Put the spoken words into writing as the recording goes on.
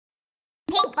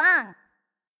Pinkfong!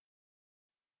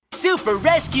 Super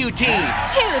Rescue Team!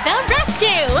 To the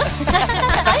rescue!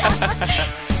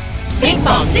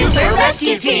 Pinkfong Super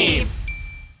Rescue Team!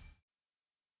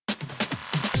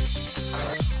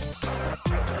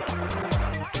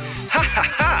 Ha ha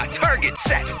ha! Target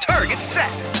set! Target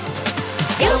set!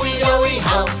 Yoey yoey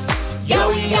ho,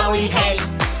 yoey yoey hey,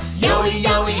 yoey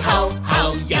yoey ho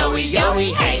ho, yoey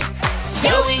yoey hey,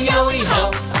 yoey yoey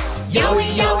ho, yoey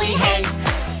yoey hey,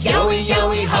 yoey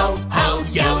yoey ho ho,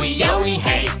 yoey yoey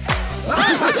hey.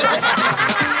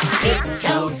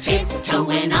 Tiptoe, tiptoe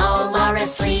when all are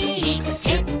asleep.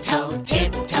 Tiptoe,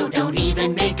 tiptoe, don't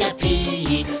even make a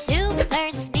peep.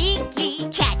 Super sneaky,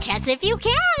 catch us if you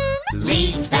can.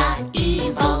 Leave the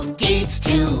evil deeds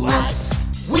to us.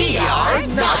 We are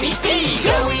naughty thieves.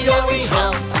 Yoey yoey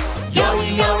ho, yoey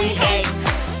yoey hey,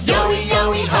 yoey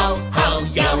yoey ho ho,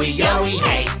 yoey yoey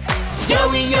hey,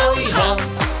 yoey yoey ho,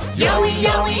 yoey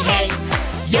yoey hey,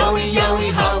 yoey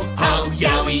yoey ho ho,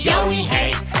 yoey yoey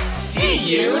hey. See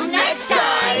you next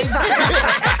time.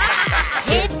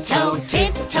 Tiptoe,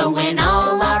 tiptoe when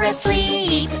all are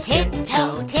asleep.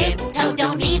 Tiptoe, tiptoe,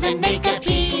 don't even make a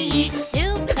peep.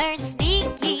 Super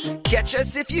sneaky, Catch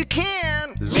us if you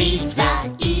can! Leave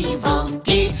the evil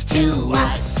deeds to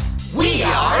us. We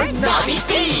are naughty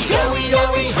thieves. Yoey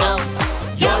yoey ho,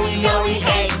 yoey yoey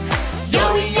hey,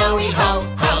 yoey yoey ho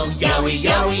ho, yoey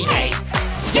yoey hey,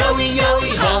 yoey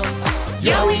yoey ho,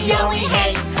 yoey yoey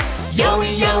hey,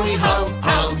 yoey yoey ho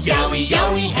ho, yoey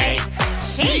yoey hey.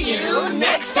 See you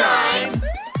next time.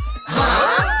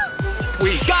 Huh?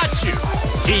 We got you!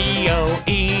 E-O,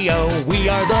 E-O, we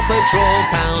are the patrol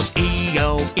pals.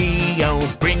 E-O, E-O,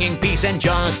 bringing peace and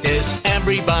justice.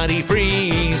 Everybody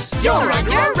freeze! you're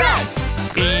under arrest.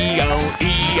 E-O,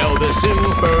 E-O, the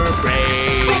super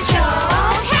brave.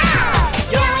 Patrol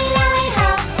house. Yoey yoey ho,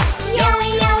 yoey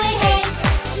yoey hey,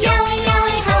 yoey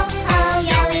yoey ho ho,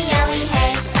 yoey yoey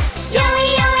hey, yoey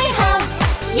yoey ho,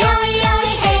 yoey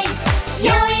yoey hey,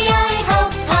 yoey yoey ho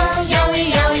ho, yoey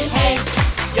yoey hey,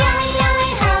 yoey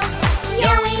yoey ho,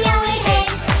 yoey yoey hey,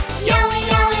 yoey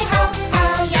yoey ho ho,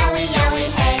 yoey yoey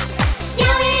hey,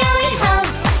 yoey yoey ho,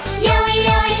 yoey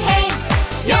yoey hey,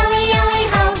 yoey yoey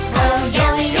ho ho,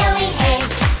 yoey yoey hey.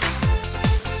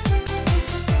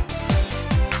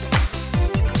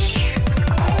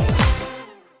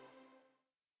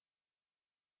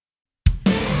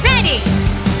 Ready!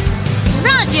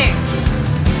 Roger!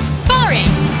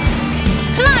 Forrest!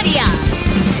 Cloudia!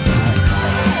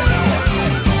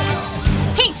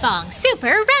 Pinkfong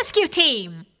Super Rescue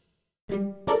Team!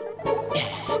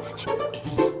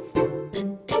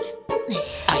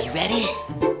 Are you ready?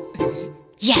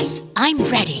 Yes, I'm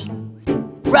ready.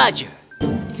 Roger.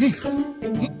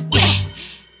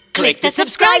 Click the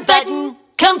subscribe button.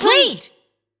 Complete!